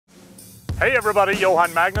Hey everybody, Johan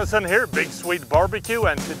Magnusson here, Big Swede Barbecue,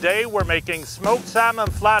 and today we're making smoked salmon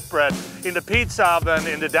flatbread in the pizza oven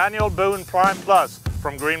in the Daniel Boone Prime Plus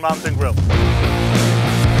from Green Mountain Grill.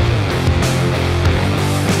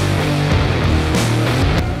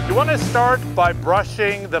 You want to start by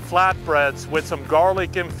brushing the flatbreads with some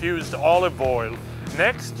garlic infused olive oil.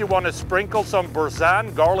 Next, you want to sprinkle some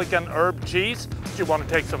Boursin garlic and herb cheese. You want to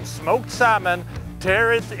take some smoked salmon,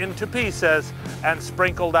 tear it into pieces, and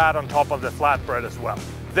sprinkle that on top of the flatbread as well.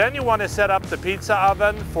 Then you want to set up the pizza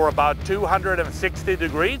oven for about 260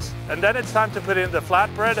 degrees, and then it's time to put in the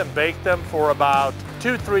flatbread and bake them for about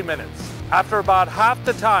 2-3 minutes. After about half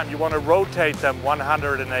the time, you want to rotate them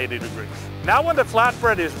 180 degrees. Now when the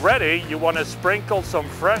flatbread is ready, you want to sprinkle some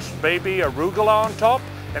fresh baby arugula on top,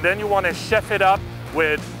 and then you want to chef it up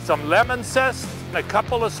with some lemon zest, a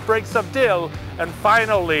couple of sprigs of dill, and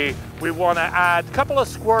finally we want to add a couple of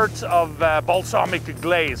squirts of balsamic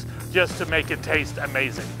glaze just to make it taste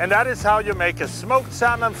amazing. And that is how you make a smoked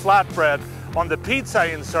salmon flatbread on the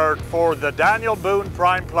pizza insert for the Daniel Boone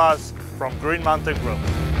Prime Plus from Green Mountain Grill.